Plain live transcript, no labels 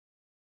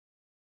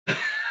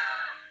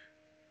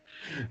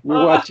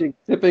You're watching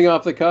Tipping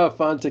Off the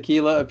Cuff on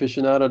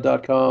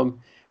tequilaaficionado.com,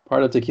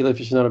 part of Tequila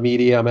Aficionado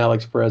Media. I'm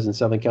Alex Perez in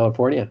Southern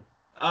California.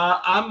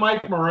 I'm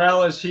Mike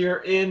Morales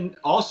here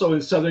also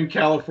in Southern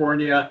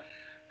California.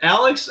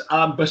 Alex,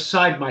 I'm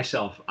beside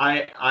myself.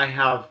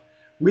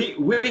 We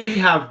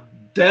have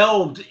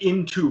delved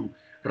into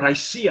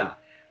Raicilla.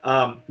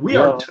 We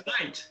are Well,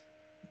 tonight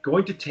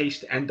going to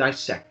taste and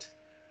dissect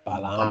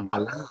Balam,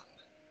 Balam.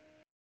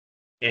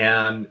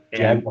 And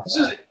Jaguar. this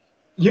is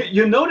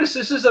you notice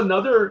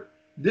another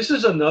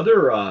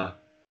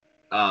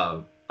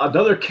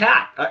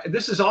cat.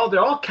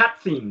 They're all cat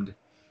themed.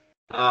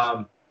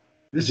 Um,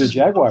 this These are is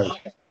Jaguars.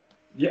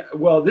 Yeah,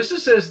 well, this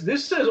says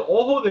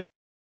Ojo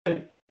del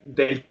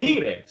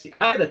Tigre, it's the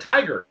eye of the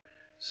tiger.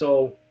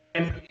 So,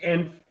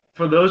 and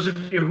for those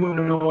of you who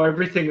know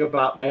everything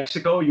about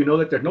Mexico, you know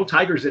that there's no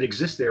tigers that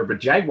exist there, but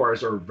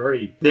jaguars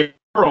they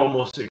were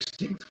almost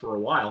extinct for a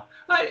while.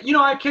 I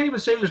can't even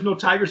say there's no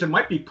tigers. It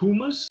might be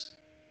pumas.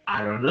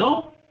 I don't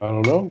know. I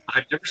don't know.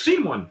 I've never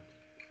seen one.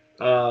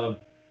 Uh,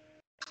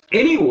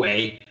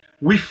 anyway,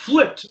 we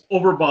flipped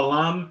over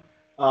Balam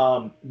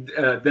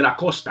de la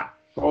Costa.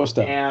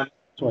 Costa. And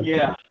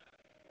yeah,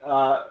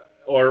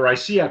 or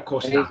Raicilla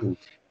Costa. Amazing.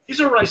 These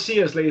are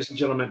Raicillas, ladies and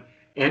gentlemen.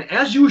 And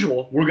as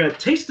usual, we're going to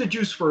taste the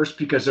juice first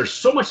because there's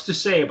so much to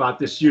say about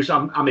this juice.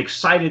 I'm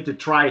excited to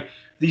try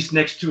these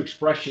next two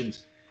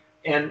expressions.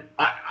 And,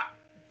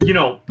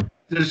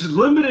 there's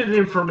limited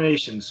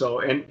information,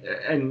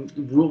 and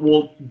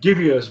we'll give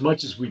you as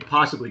much as we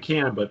possibly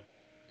can. But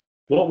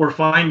what we're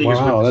finding is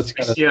with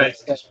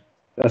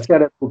that's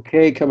got a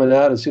bouquet coming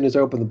out as soon as I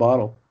open the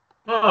bottle.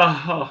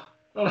 Oh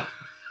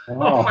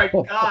my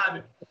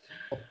God!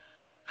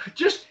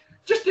 Just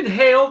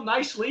inhale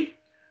nicely.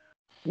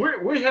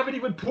 We haven't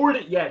even poured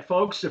it yet,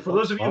 folks. So for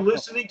those of you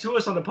listening to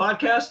us on the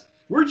podcast,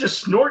 we're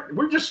just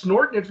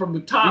snorting it from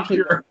the top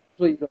here.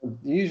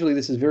 Usually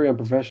this is very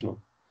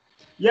unprofessional.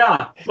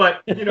 Yeah,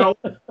 but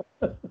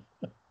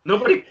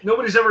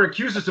nobody's ever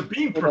accused us of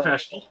being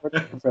professional.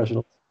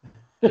 Professionals.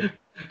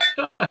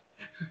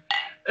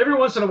 Every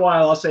once in a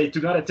while, I'll say, "Do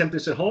not attempt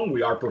this at home.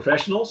 We are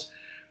professionals."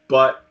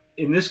 But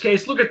in this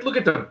case, look at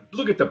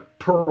the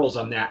pearls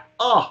on that.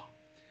 Oh,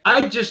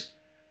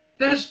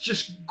 that's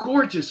just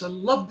gorgeous. I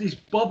love these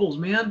bubbles,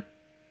 man.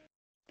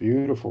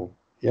 Beautiful.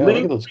 Yeah, look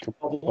at those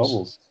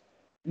bubbles.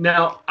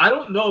 Now, I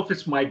don't know if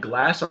it's my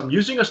glass. I'm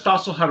using a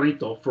Stasso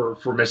Jarrito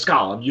for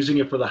mezcal. I'm using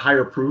it for the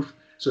higher proof,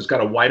 so it's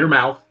got a wider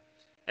mouth.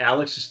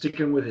 Alex is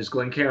sticking with his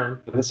Glencairn.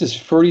 This is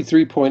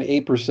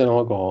 43.8%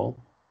 alcohol.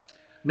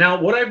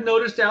 Now, what I've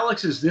noticed,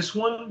 Alex, is this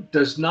one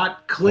does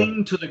not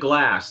cling to the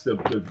glass.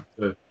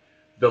 The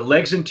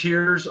legs and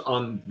tiers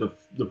on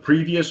the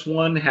previous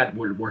one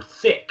were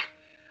thick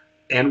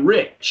and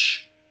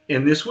rich,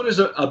 and this one is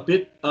a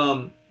bit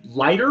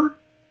lighter.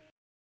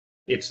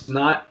 It's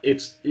not.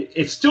 It's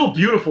still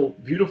beautiful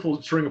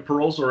string of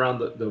pearls around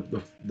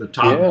the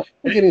top. Yeah,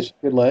 I'm getting some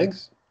good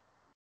legs.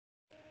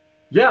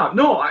 Yeah,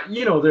 no,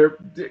 they're.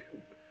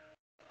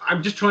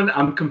 I'm just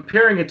I'm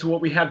comparing it to what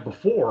we had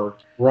before.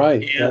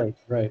 Right.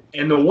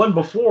 And the one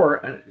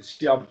before,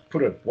 I'll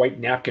put a white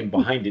napkin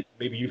behind it.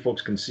 Maybe you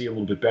folks can see a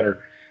little bit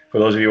better for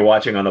those of you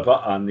watching on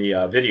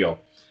the video.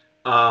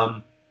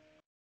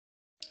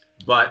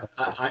 But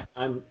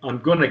I'm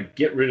going to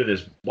get rid of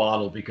this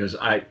bottle because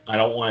I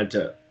don't want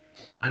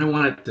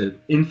it to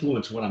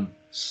influence what I'm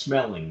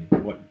smelling.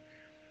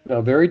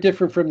 No, very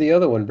different from the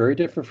other one. Very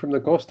different from the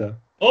Costa.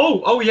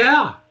 Oh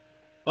yeah.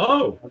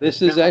 Oh.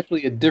 This is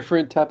actually a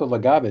different type of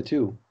agave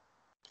too.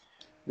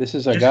 This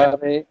is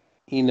agave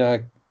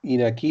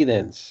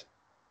inaquidens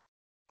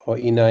or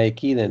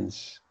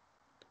inaequidens,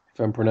 if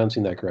I'm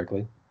pronouncing that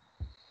correctly.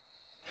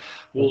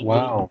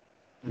 Wow.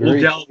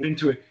 We'll delve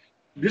into it.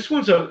 This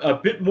one's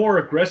a bit more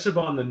aggressive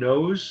on the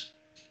nose,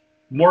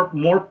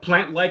 more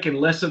plant-like and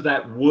less of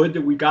that wood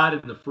that we got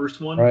in the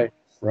first one. Right.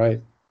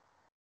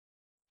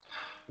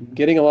 I'm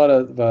getting a lot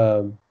of.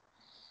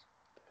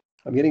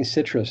 I'm getting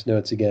citrus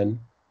notes again.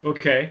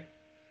 Okay.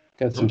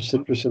 Got some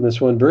citrus in this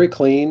one. Very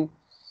clean.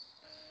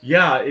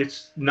 Yeah,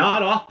 it's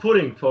not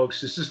off-putting, folks.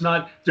 This is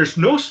not. There's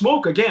no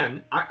smoke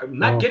again. I'm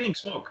not getting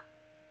smoke.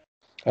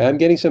 I am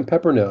getting some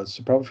pepper notes,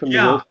 probably from the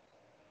wood.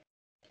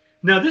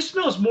 Now, this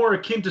smells more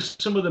akin to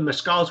some of the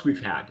mezcals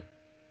we've had.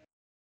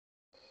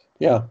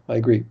 Yeah, I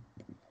agree.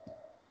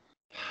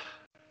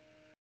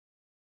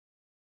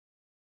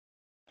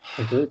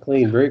 Very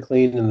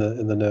clean in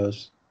the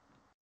nose.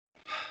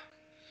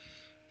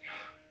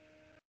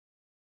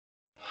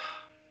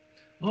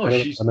 Oh,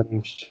 she's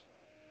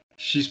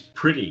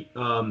pretty.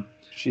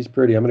 She's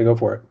pretty. I'm gonna go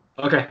for it.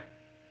 Okay.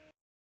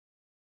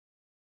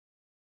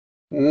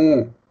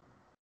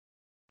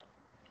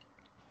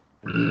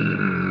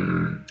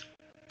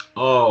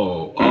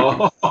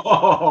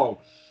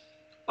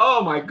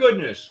 Oh my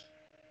goodness.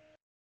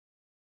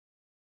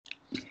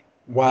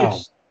 Wow.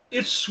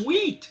 It's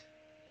sweet.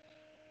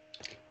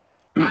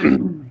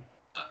 I'm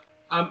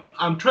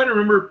trying to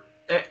remember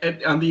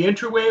on the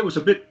entryway it was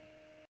a bit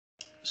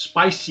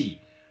spicy.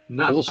 A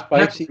little not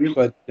spicy, peppery.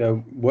 but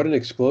what an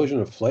explosion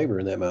of flavor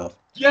in that mouth.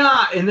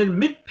 Yeah, and then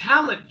mid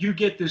palate, you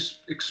get this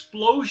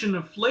explosion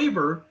of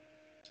flavor,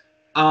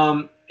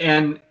 and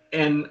and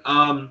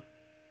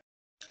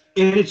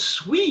it's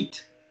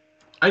sweet.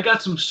 I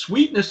got some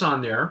sweetness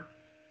on there,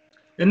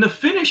 and the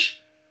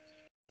finish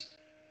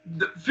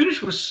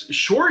was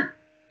short.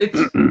 It's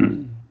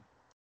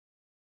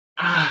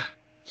ah,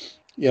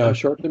 Yeah,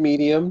 short to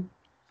medium,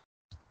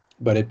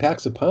 but it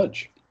packs a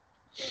punch.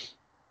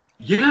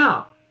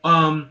 yeah.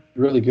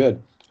 Really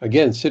good.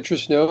 Again,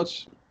 citrus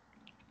notes.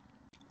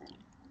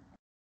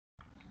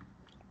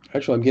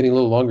 Actually, I'm getting a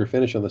little longer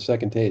finish on the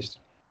second taste.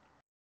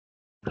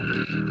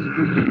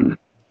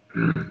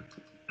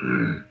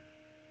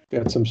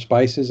 Got some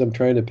spices I'm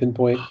trying to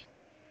pinpoint.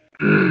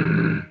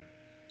 I'm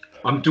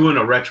doing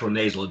a retro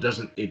nasal. It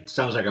doesn't. It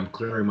sounds like I'm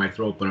clearing my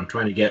throat, but I'm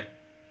trying to get.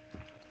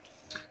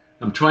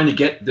 I'm trying to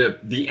get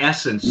the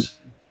essence.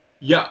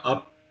 Yeah,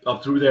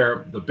 up through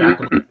there, the back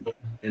of my throat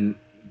and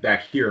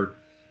back here.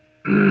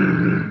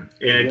 And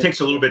it takes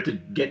a little bit to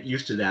get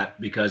used to that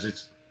because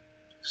it's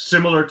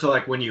similar to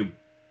like when you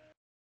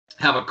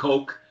have a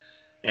Coke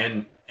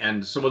and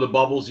some of the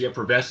bubbles, the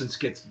effervescence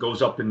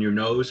goes up in your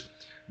nose.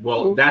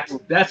 Well, but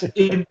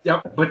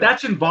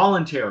that's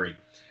involuntary.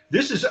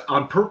 This is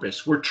on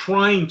purpose. We're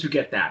trying to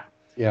get that.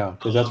 Yeah,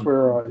 because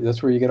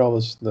that's where you get all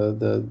this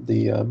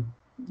the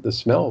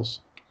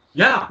smells.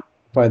 Yeah.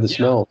 By the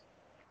smells.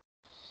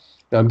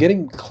 Now I'm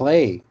getting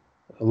clay,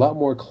 a lot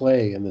more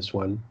clay in this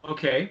one.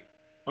 Okay.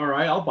 All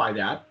right, I'll buy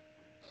that.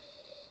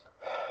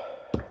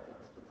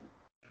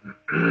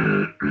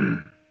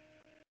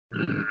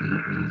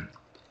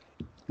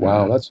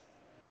 Wow, that's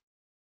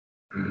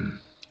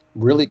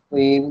really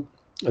clean.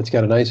 It's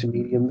got a nice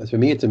medium. For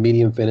me, it's a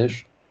medium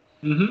finish.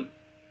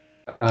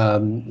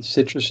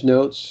 Citrus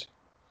notes.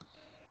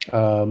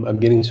 I'm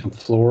getting some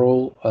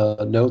floral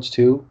notes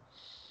too,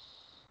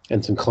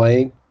 and some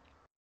clay.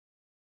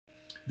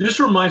 This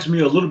reminds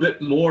me a little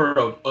bit more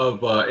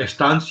of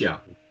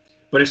Estancia,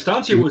 but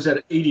Estancia was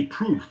at 80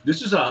 proof.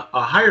 This is a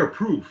higher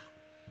proof.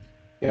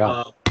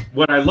 Yeah.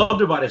 What I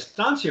loved about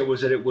Estancia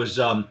was that it was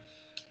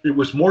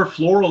more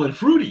floral and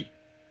fruity.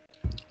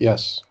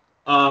 Yes.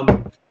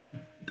 You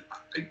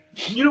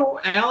know,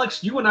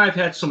 Alex, you and I have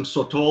had some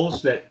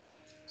sotols that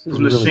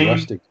from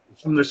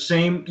the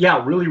same,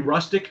 yeah, really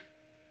rustic.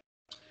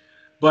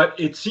 But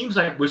it seems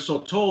like with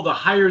sotol, the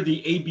higher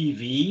the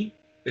ABV,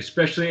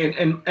 especially,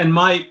 and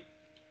my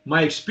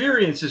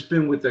experience has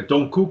been with the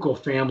Don Cuco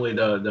family,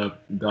 the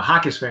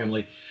Jaques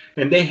family,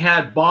 and they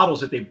had bottles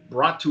that they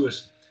brought to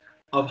us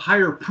of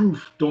higher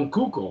proof Don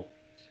Cuco,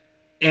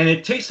 and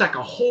it tastes like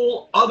a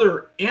whole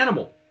other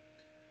animal.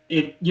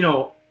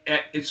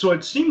 So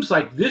it seems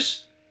like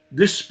this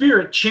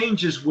spirit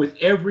changes with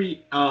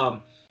every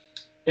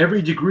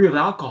degree of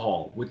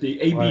alcohol with the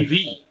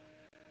ABV. Right.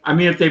 I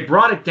mean, if they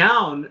brought it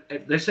down,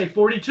 let's say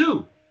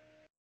 42,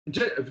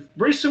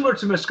 very similar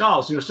to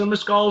mezcals. You know, some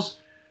mezcals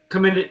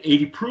come in at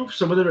 80 proof,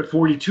 some of them at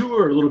 42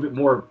 are a little bit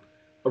more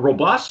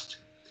robust,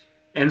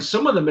 and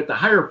some of them at the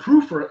higher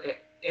proof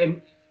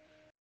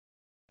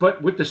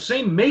but with the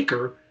same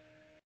maker,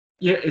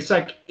 yeah, it's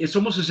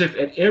almost as if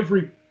at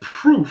every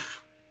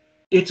proof,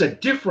 it's a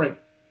different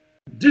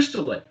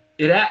distillate.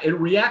 It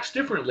reacts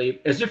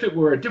differently, as if it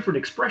were a different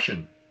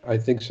expression. I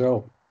think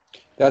so.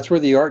 That's where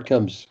the art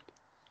comes.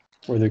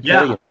 Where they're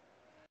cutting it.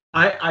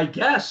 I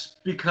guess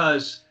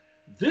because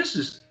this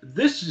is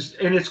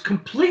and it's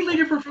completely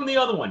different from the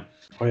other one.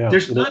 Oh yeah.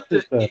 There's not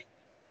the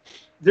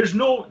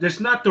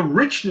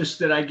richness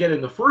that I get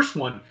in the first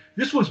one.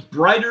 This one's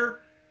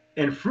brighter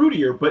and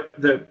fruitier, but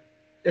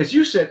as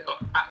you said,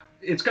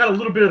 it's got a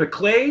little bit of the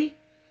clay.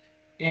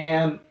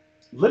 And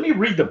let me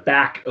read the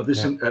back of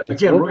this. Yeah.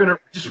 Again, we're gonna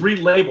just read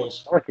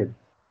labels. Delicate.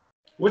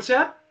 What's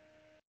that?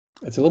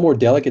 It's a little more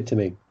delicate to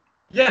me.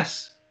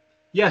 Yes,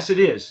 it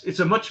is. It's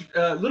a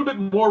little bit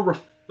more.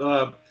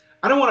 I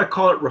don't want to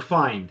call it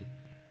refined,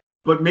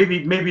 but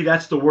maybe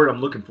that's the word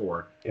I'm looking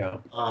for. Yeah.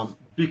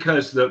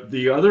 Because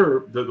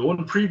the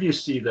one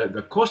previously,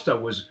 the Costa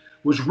was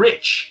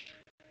rich.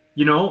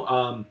 You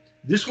know,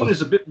 this one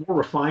is a bit more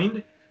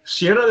refined.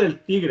 Sierra del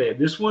Tigre.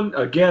 This one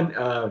again.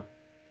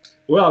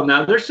 Well,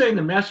 now they're saying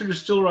the master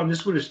distiller on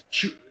this one is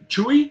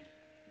Chuy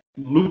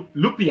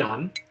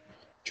Lupian.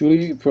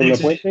 Chuy from La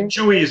Puente.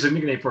 Chuy is a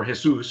nickname for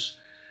Jesus.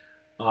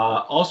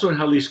 Also in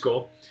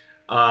Jalisco.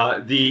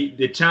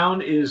 The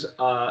town is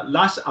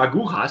Las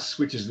Agujas,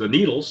 which is the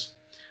needles.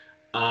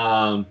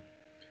 The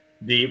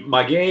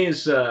maguey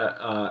is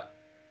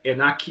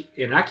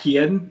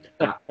Enaquien.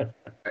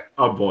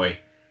 Oh boy.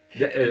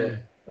 That's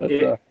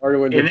a hard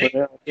one to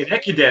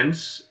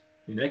pronounce.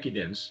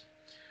 Enaquidens.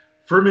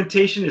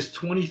 Fermentation is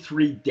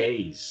 23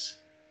 days.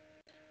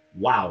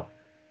 Wow.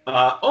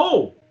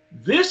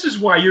 This is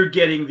why you're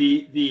getting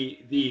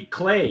the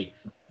clay.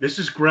 This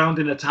is ground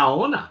in a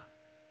taona.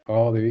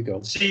 Oh, there you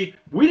go. See,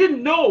 we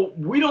don't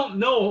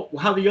know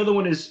how the other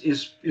one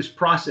is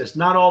processed.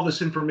 Not all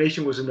this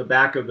information was in the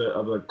back of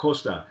the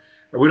Costa.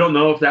 We don't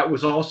know if that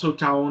was also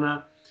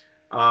taona.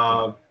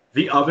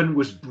 The oven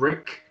was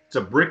brick. It's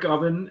a brick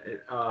oven.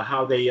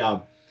 How they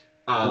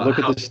Look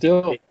at the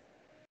still.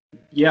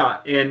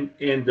 Yeah, and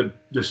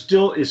the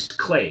still is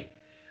clay.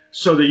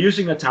 So they're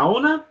using a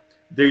taona.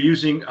 They're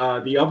using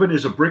the oven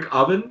is a brick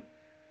oven.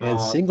 And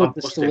single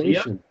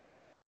distillation.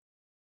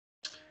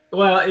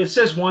 Well, it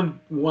says one.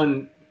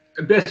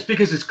 That's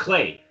because it's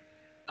clay.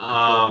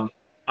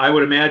 I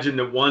would imagine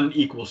that 1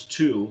 equals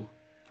 2.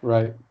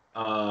 Right.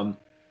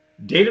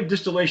 Date of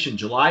distillation,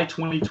 July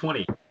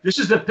 2020. This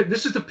is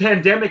the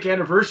pandemic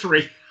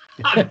anniversary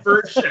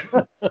version.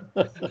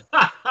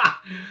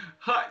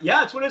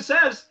 Yeah, that's what it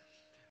says.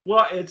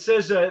 Well, it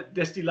says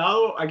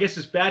destilado. I guess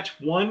it's batch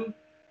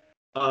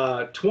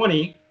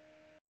 120.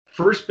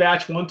 First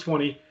batch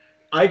 120.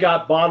 I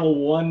got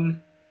bottle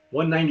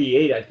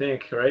 198, I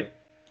think, right?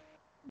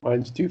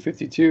 Mine's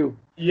 252.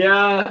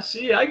 Yeah,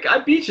 see, I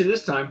beat you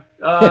this time.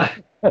 No,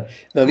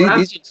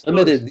 these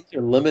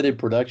are limited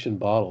production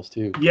bottles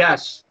too.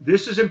 Yes,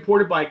 this is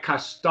imported by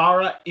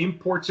Castara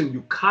Imports in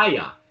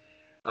Ukiah.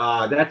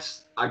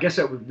 That's, I guess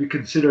that would be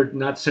considered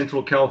not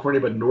Central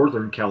California, but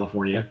Northern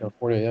California.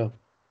 California, yeah.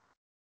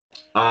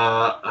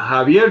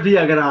 Javier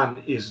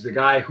Villagran is the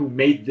guy who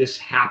made this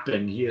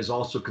happen. He is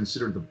also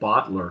considered the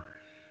bottler.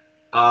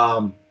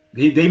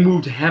 They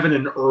moved heaven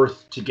and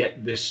earth to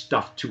get this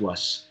stuff to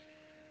us.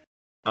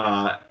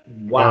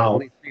 Wow.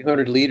 Only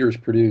 300 liters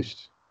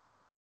produced.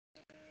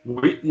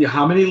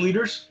 How many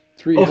liters?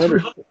 300. Oh,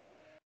 300.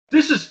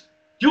 This is,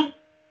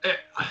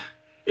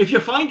 if you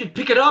find it,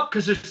 pick it up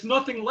because there's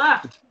nothing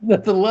left.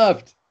 Nothing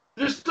left.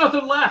 There's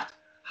nothing left.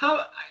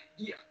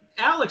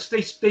 Alex,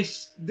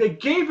 they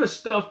gave us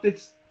stuff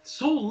that's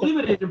so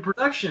limited in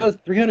production.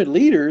 300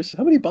 liters?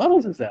 How many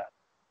bottles is that?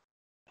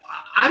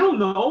 I don't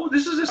know.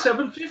 This is a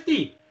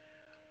 750.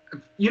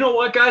 You know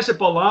what, guys, at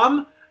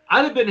Balam,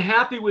 I'd have been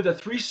happy with a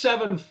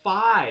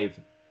 375.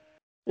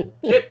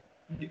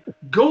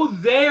 Go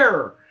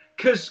there,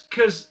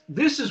 because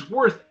this is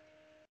worth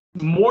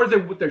more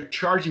than what they're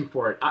charging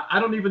for it. I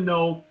don't even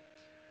know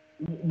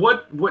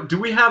what do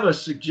we have a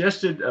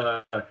suggested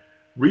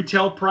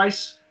retail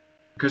price?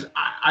 Because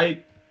I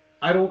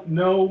don't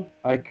know.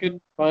 I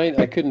couldn't find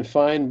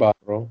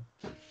Barro.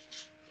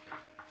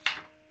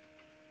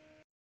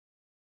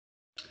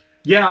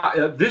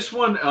 Yeah, this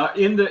one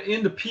in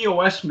the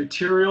POS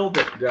material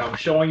that I'm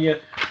showing you,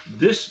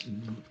 this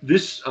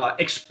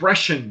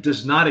expression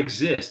does not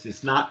exist.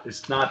 It's not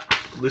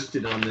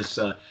listed on this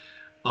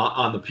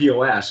on the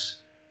POS,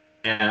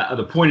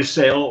 the point of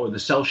sale or the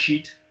sell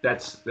sheet.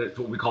 That's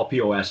what we call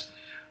POS.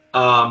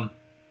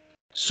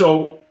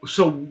 So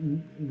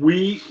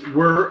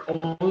we're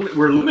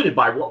limited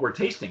by what we're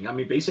tasting. I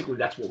mean, basically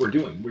that's what we're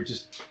doing.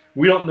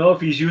 We don't know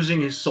if he's using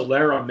his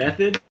Solera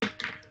method.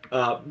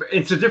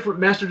 It's a different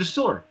master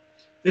distiller.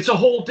 It's a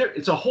whole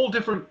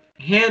different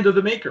hand of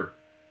the maker.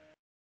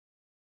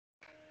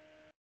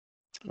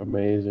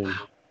 Amazing.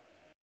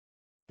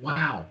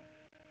 Wow.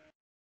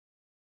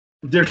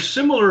 They're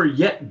similar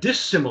yet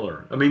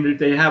dissimilar. I mean,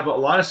 they have a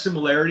lot of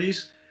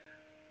similarities,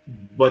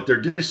 but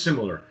they're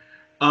dissimilar.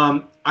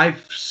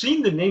 I've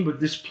seen the name of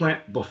this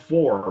plant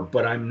before,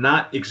 but I'm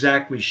not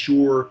exactly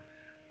sure.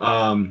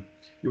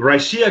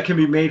 Raicilla can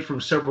be made from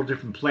several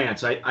different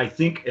plants. I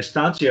think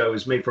Estancia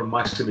is made from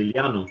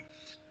Maximiliano,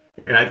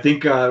 and I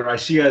think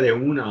Raicilla de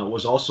Una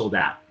was also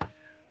that.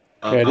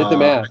 I did the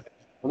math.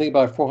 I think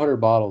about 400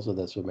 bottles of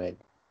this were made.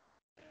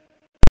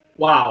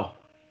 Wow.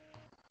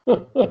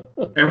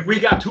 And we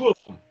got 2 of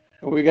them.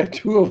 We got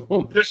 2 of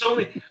them. There's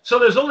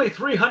only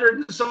 300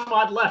 and some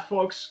odd left,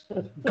 folks.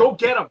 Go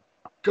get them.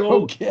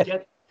 Go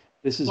get.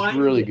 This is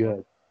really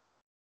good.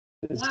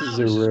 This is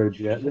a rare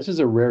gem. This is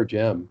a rare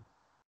gem.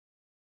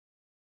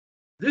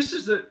 This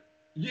is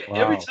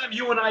every time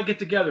you and I get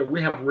together,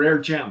 we have rare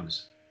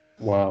gems.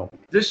 Wow.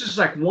 This is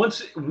like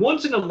once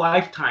in a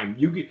lifetime.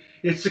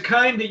 It's the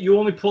kind that you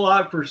only pull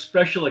out for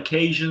special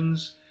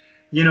occasions.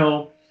 You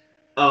know.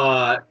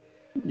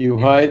 You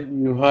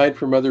hide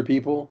from other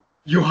people.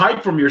 You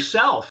hide from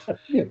yourself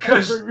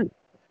because.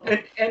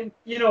 And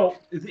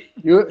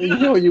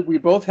we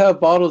both have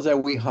bottles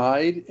that we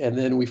hide and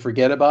then we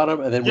forget about them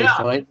and then we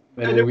find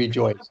them and we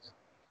rejoice.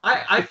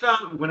 I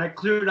found when I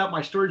cleared out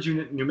my storage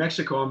unit in New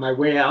Mexico on my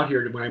way out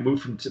here when I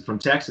moved from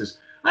Texas,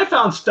 I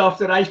found stuff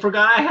that I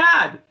forgot I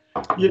had.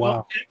 You know,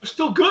 and it was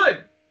still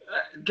good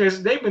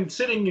because they've been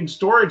sitting in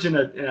storage in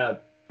a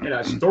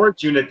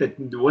storage unit that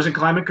wasn't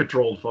climate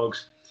controlled,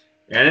 folks.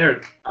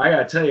 And I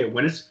gotta tell you,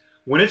 when it's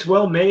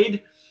well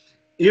made,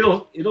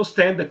 it'll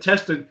stand the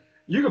test of.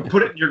 You can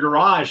put it in your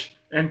garage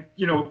and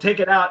take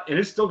it out, and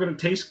it's still going to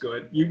taste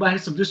good. You might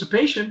have some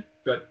dissipation,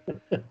 but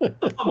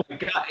oh my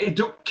God!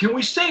 Can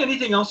we say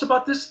anything else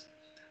about this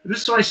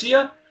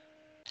Raicilla?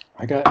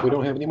 We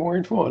don't have any more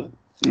info on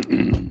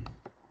it.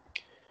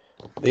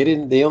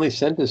 They only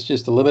sent us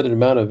just a limited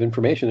amount of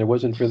information. It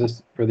wasn't for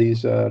these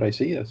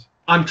Raicillas.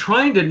 I'm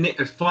trying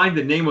to find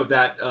the name of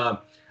that.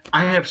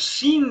 I have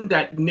seen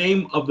that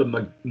name of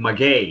the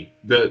maguey.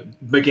 The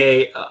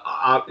maguey,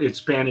 it's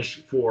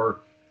Spanish for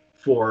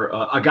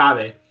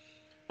agave,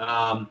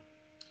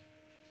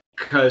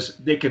 because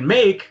they can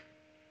make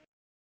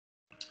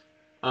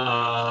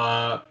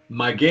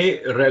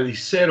Maguey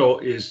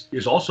Relicero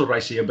is also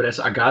Raicilla, but it's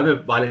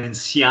Agave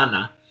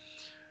Valenciana.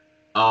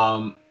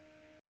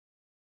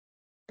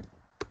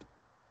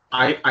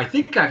 I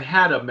think I've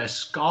had a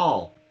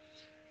mezcal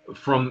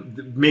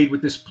made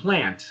with this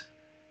plant,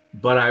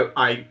 but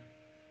I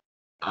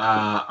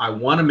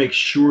want to make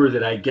sure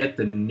that I get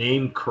the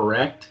name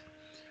correct,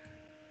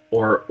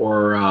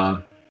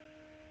 or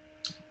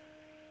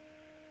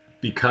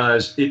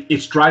because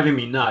it's driving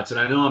me nuts, and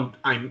I know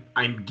I'm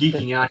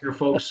geeking out here,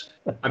 folks.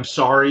 I'm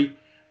sorry,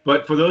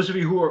 but for those of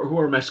you who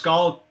are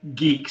mezcal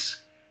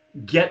geeks,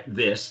 get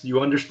this.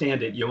 You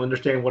understand it. You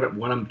understand what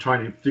I'm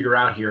trying to figure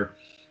out here.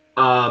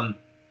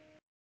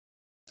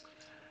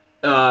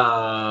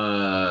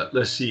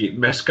 Let's see.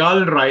 Mezcal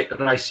and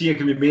raicilla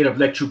can be made of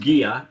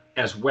lechuguilla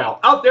as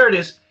well. Oh, there it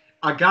is.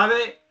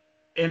 Agave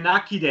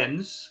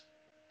enaquidens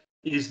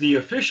is the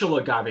official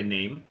agave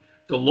name.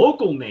 The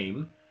local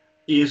name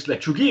is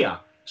lechuguilla.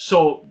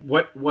 So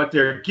what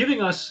they're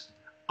giving us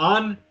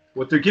on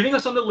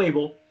the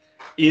label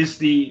is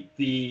the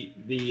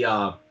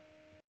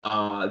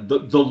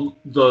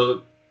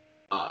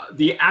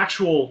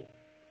actual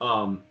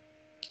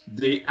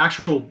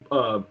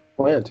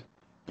Plant.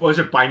 was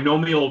it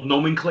binomial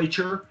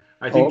nomenclature?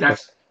 I think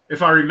that's,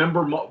 if I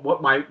remember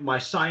what my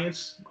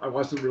science, I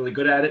wasn't really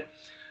good at it.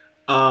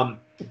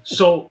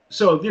 So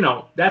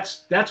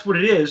that's what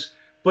it is.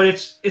 But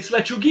it's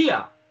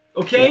lechuguilla.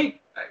 Okay. Yeah.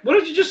 What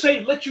did you just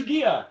say?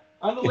 Lechuguilla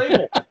on the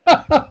label.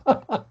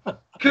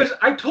 Because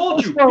I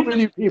told you. What's wrong with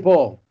you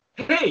people?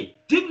 Hey,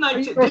 didn't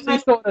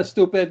I?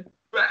 Stupid.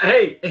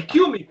 Hey,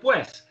 excuse me,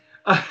 pues.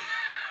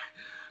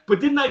 But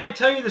didn't I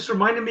tell you this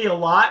reminded me a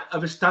lot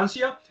of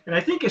Estancia? And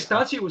I think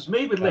Estancia was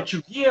made with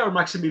lechuguilla or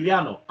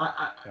Maximiliano.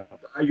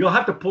 You'll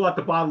have to pull out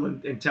the bottle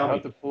and tell me. I'll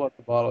have to pull out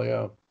the bottle,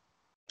 yeah.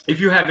 If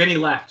you have any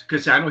left,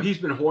 because I know he's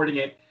been hoarding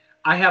it.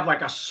 I have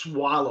like a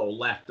swallow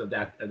left of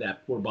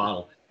that poor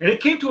bottle. And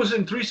it came to us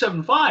in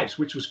 375s,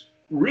 which was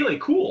really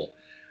cool.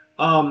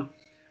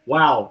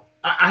 Wow.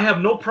 I have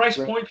no price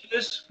point for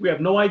this. We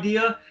have no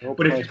idea.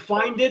 But if you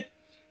find it,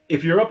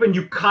 if you're up in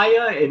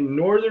Ukiah in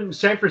northern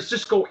San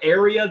Francisco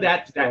area,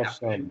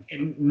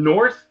 in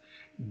north,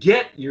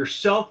 get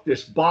yourself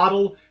this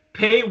bottle.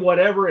 Pay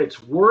whatever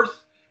it's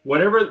worth,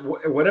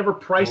 whatever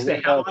price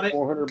they have on it.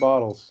 400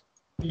 bottles.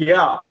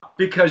 Yeah,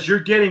 because you're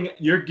getting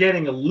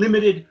a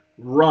limited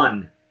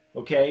run.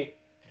 Okay.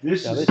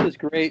 This is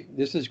great.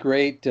 This is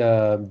great.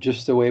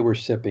 Just the way we're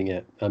sipping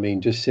it. I mean,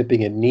 just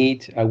sipping it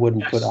neat. I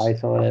wouldn't put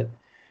ice on it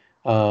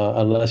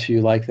unless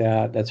you like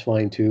that. That's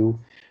fine too.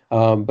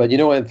 But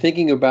I'm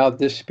thinking about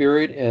this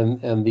spirit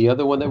and the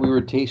other one that we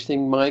were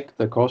tasting, Mike,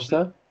 the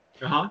Costa.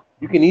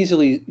 You can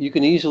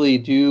easily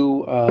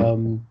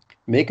do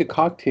make a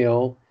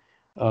cocktail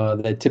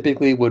that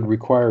typically would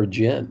require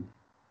gin.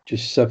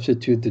 Just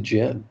substitute the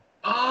gin.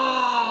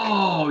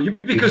 Oh,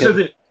 because of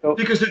the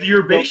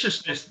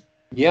herbaceousness.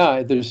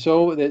 Yeah, they're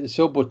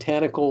so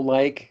botanical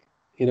like,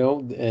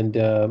 and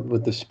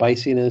with the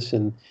spiciness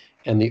and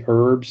the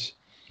herbs.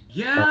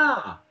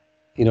 Yeah.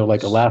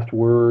 Like a last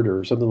word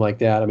or something like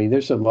that. I mean,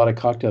 there's a lot of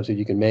cocktails that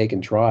you can make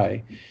and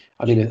try.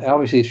 I mean,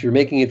 obviously, if you're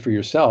making it for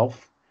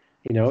yourself,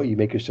 you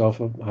make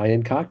yourself a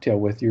high-end cocktail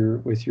with your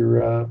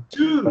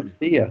dude.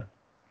 Yeah.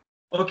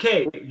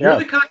 Okay, you're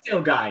the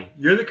cocktail guy.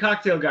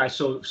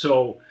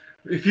 So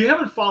if you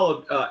haven't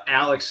followed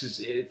Alex,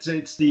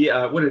 it's the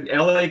the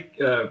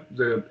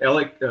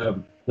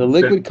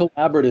Liquid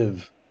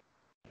Collaborative.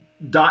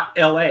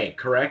 .LA,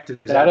 correct?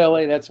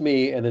 .LA, that's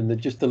me, and then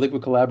just the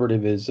Liquid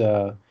Collaborative is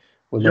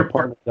with my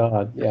partner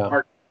Don.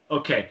 Yeah.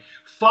 Okay,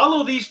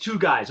 follow these two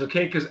guys,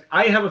 okay? Because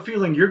I have a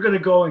feeling you're going to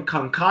go and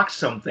concoct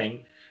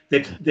something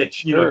that's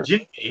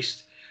gin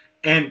based,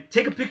 and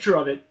take a picture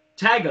of it,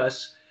 tag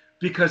us,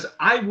 because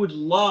I would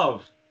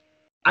love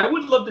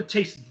to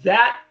taste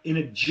that in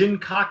a gin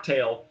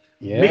cocktail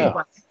made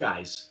by you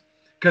guys.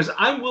 Because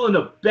I'm willing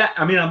to bet.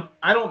 I mean, I'm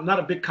not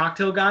a big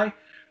cocktail guy,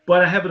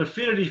 but I have an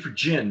affinity for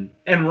gin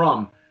and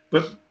rum,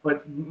 but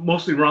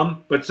mostly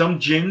rum, but some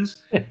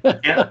gins.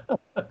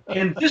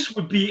 And this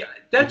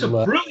that's a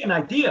brilliant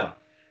idea.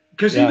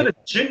 Because even a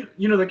gin,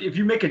 like if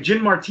you make a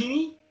gin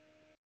martini,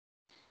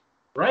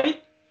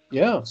 right?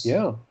 Yeah.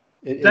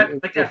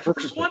 That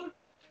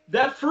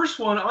first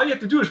one, all you have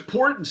to do is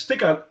pour it and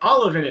stick an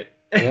olive in it.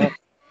 Yeah.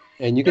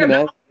 And you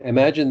can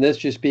imagine this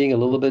just being a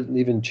little bit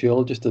even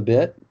chilled, just a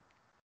bit.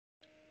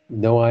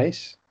 No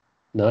ice.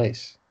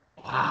 Nice.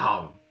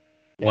 Wow.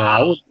 Yeah,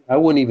 wow. I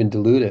wouldn't even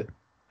dilute it.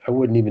 I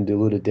wouldn't even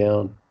dilute it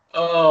down.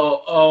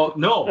 Oh,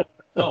 no.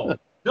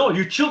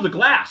 You chill the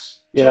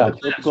glass. Chill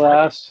the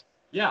glass.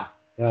 Right?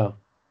 Yeah.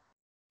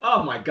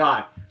 Oh my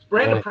God.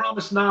 Brand the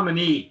Promise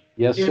nominee.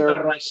 Yes, in sir. the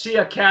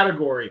Raicilla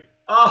category.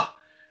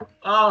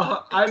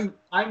 I'm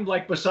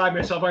like beside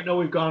myself. I know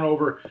we've gone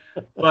over,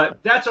 but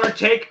that's our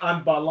take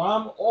on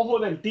Balam Ojo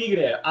del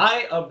Tigre,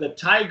 Eye of the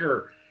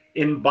Tiger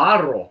in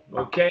Barro.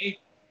 Okay.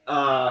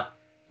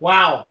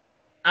 Wow.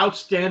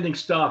 Outstanding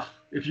stuff.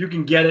 If you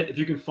can get it, if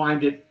you can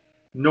find it,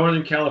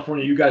 Northern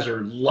California, you guys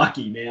are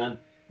lucky, man.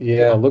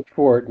 Yeah, look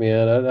for it,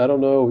 man. I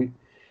don't know.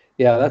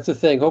 Yeah, that's the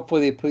thing.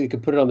 Hopefully you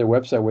can put it on their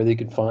website where they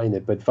can find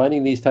it. But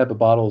finding these type of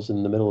bottles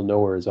in the middle of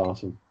nowhere is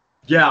awesome.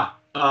 Yeah,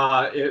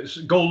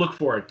 go look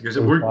for it because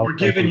In the we're wild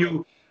giving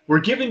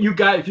country. you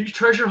guys, if you're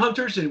treasure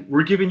hunters, and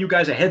we're giving you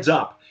guys a heads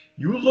up.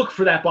 You look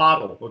for that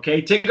bottle,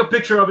 okay? Take a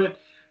picture of it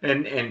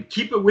and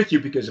keep it with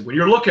you because when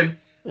you're looking,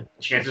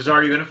 chances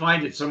are you're going to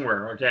find it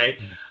somewhere, okay?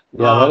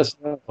 Yeah, let Um, us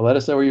know. Let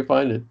us know where you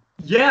find it.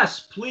 Yes,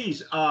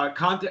 please.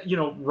 Contact.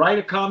 Write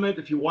a comment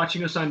if you're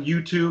watching us on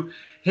YouTube.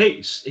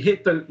 Hey,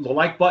 hit the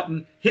like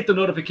button, hit the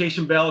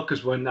notification bell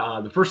because when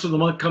the first of the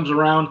month comes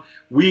around,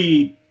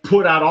 we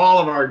put out all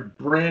of our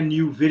brand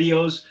new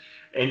videos,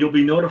 and you'll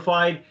be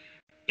notified.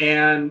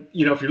 And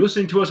if you're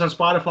listening to us on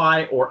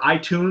Spotify or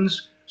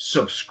iTunes,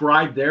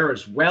 subscribe there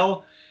as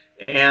well.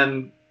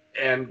 And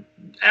and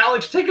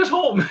Alex, take us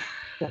home.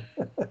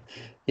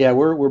 Yeah,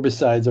 we're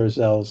besides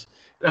ourselves.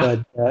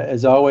 But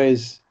as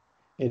always,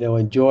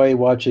 enjoy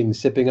watching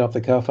Sipping Off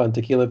the Cuff on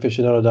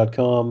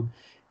tequilaaficionado.com.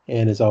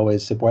 And as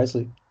always, sip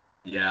wisely.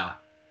 Yeah.